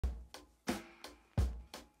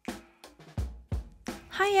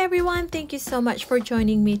Hi everyone, thank you so much for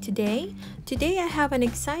joining me today. Today I have an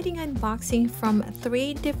exciting unboxing from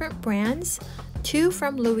 3 different brands, 2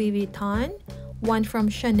 from Louis Vuitton, 1 from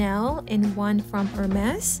Chanel, and 1 from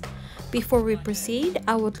Hermes. Before we proceed,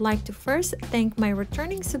 I would like to first thank my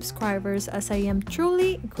returning subscribers as I am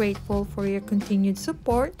truly grateful for your continued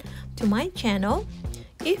support to my channel.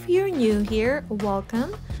 If you're new here,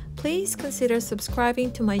 welcome. Please consider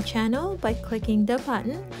subscribing to my channel by clicking the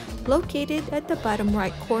button located at the bottom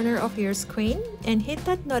right corner of your screen and hit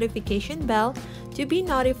that notification bell to be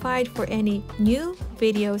notified for any new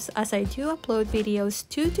videos, as I do upload videos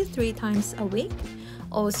 2 to 3 times a week.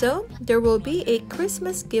 Also, there will be a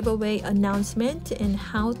Christmas giveaway announcement in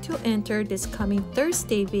how to enter this coming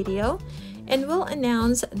Thursday video, and we'll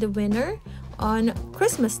announce the winner on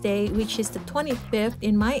Christmas Day, which is the 25th,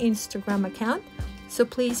 in my Instagram account. So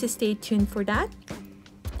please stay tuned for that.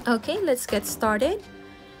 Okay, let's get started.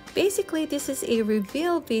 Basically, this is a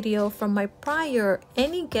reveal video from my prior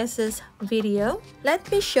Any Guesses video. Let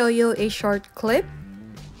me show you a short clip.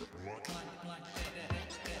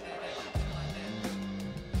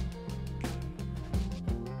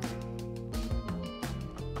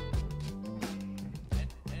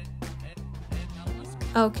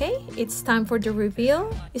 Okay, it's time for the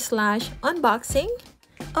reveal / unboxing.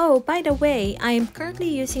 Oh, by the way, I am currently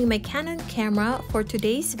using my Canon camera for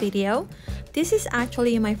today's video. This is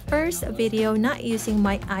actually my first video not using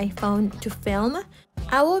my iPhone to film.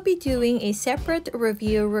 I will be doing a separate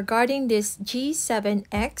review regarding this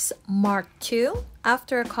G7X Mark II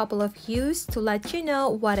after a couple of use to let you know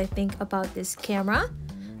what I think about this camera.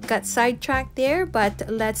 Got sidetracked there, but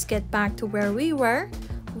let's get back to where we were,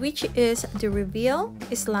 which is the reveal /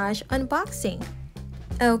 unboxing.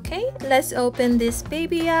 Okay, let's open this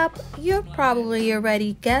baby up. You probably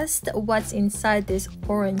already guessed what's inside this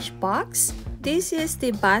orange box. This is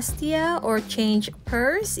the Bastia or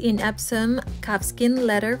ChaneLVPearls in Epsom calfskin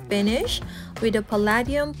leather finish with a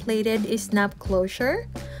palladium plated snap closure.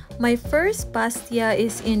 My first Bastia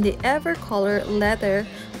is in the Evercolor leather,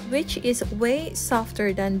 which is way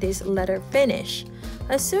softer than this leather finish.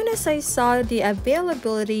 As soon as I saw the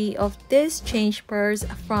availability of this ChaneLVPearls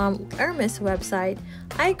from Hermes website,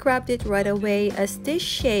 I grabbed it right away, as this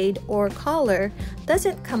shade or color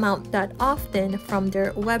doesn't come out that often from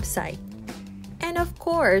their website. And of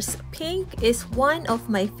course, pink is one of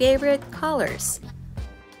my favorite colors.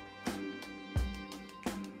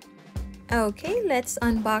 Okay, let's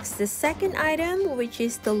unbox the second item, which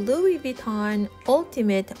is the Louis Vuitton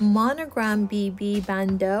Ultimate Monogram BB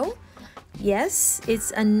Bandeau. Yes,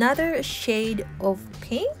 it's another shade of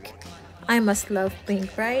pink. I must love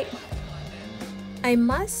pink, right? I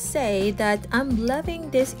must say that I'm loving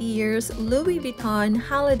this year's Louis Vuitton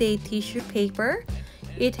holiday tissue paper.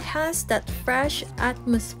 It has that fresh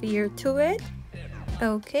atmosphere to it.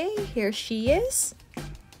 Okay, here she is.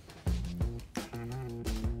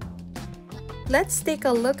 Let's take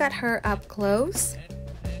a look at her up close.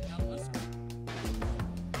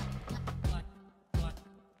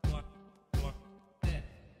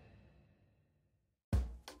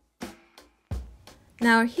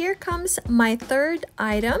 Now here comes my third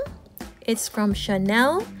item. It's from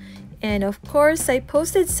Chanel, and of course I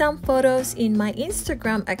posted some photos in my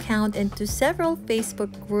Instagram account and to several Facebook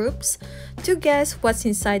groups to guess what's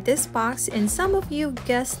inside this box, and some of you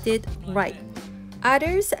guessed it right.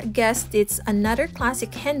 Others guessed it's another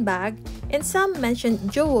classic handbag, and some mentioned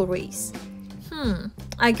jewelries.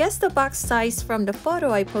 I guess the box size from the photo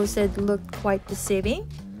I posted looked quite deceiving.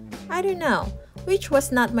 I don't know, which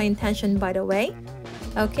was not my intention, by the way.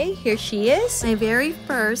 Okay, here she is, my very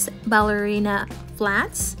first ballerina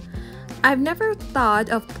flats. I've never thought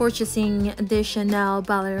of purchasing the Chanel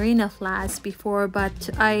ballerina flats before, but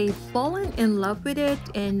I've fallen in love with it,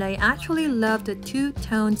 and I actually love the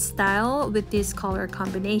two-tone style with these color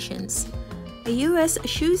combinations. The US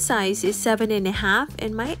shoe size is 7.5,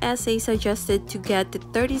 and my essay suggested to get the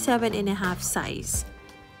 37.5 size.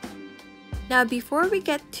 Now, before we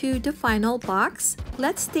get to the final box,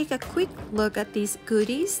 let's take a quick look at these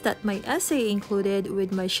goodies that my essay included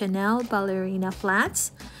with my Chanel ballerina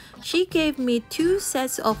flats. She gave me 2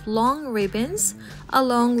 sets of long ribbons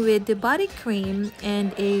along with the body cream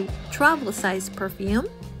and a travel size perfume.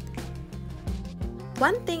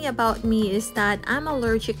 One thing about me is that I'm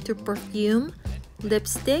allergic to perfume,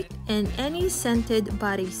 lipstick, and any scented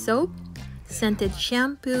body soap, scented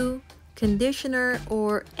shampoo, conditioner,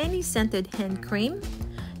 or any scented hand cream.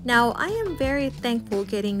 Now, I am very thankful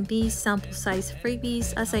getting these sample size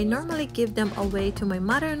freebies, as I normally give them away to my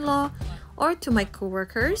mother-in-law or to my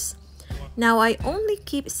coworkers. Now I only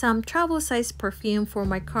keep some travel size perfume for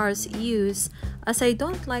my car's use as I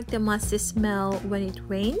don't like the musty smell when it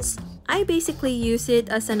rains. I basically use it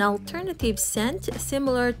as an alternative scent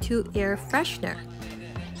similar to air freshener.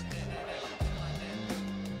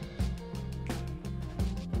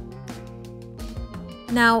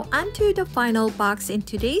 Now onto the final box in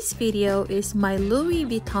today's video is my Louis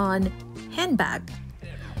Vuitton handbag.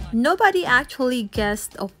 Nobody actually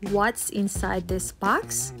guessed of what's inside this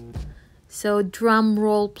box. So drum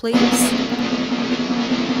roll please.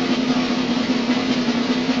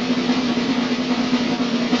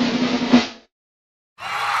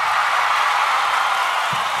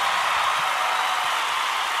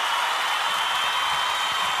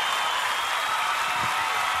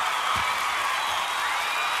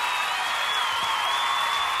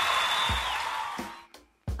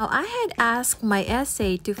 Now, I had asked my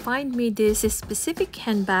SA to find me this specific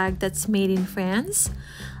handbag that's made in France.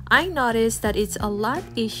 I noticed that it's a lot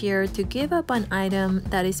easier to give up an item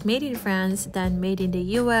that is made in France than made in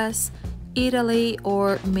the US, Italy,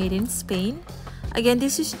 or made in Spain. Again,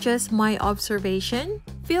 this is just my observation.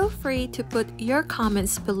 Feel free to put your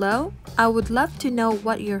comments below. I would love to know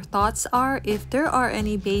what your thoughts are if there are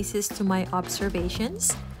any basis to my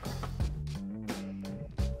observations.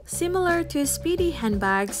 Similar to Speedy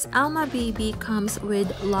handbags, Alma BB comes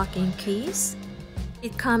with locking keys.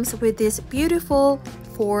 It comes with this beautiful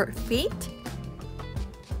 4 feet.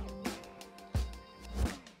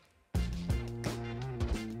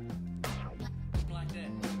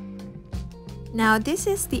 Now this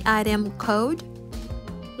is the item code.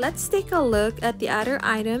 Let's take a look at the other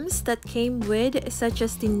items that came with, such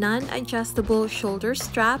as the non-adjustable shoulder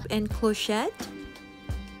strap and clochette.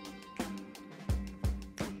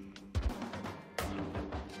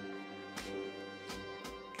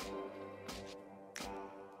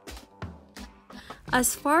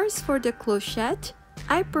 As far as for the clochette,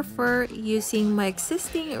 I prefer using my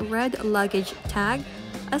existing red luggage tag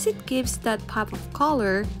as it gives that pop of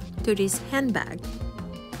color to this handbag.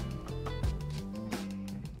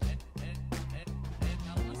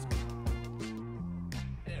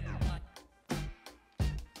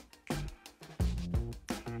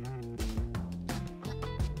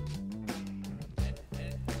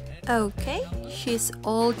 Okay, she's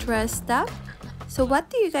all dressed up. So what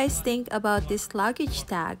do you guys think about this luggage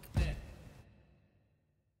tag?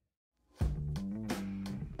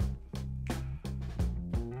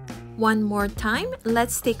 One more time,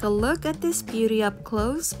 let's take a look at this beauty up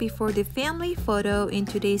close before the family photo in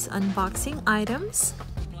today's unboxing items.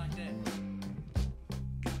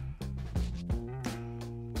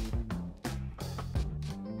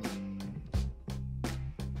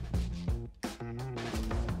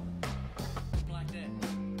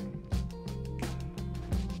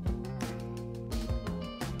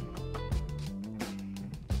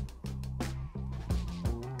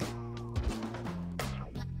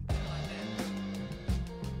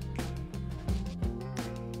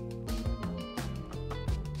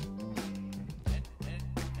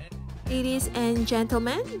 Ladies and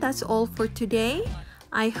gentlemen, that's all for today.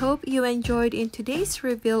 I hope you enjoyed in today's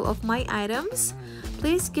reveal of my items.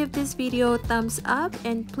 Please give this video a thumbs up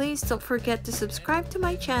and please don't forget to subscribe to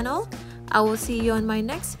my channel. I will see you on my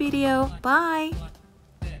next video. Bye!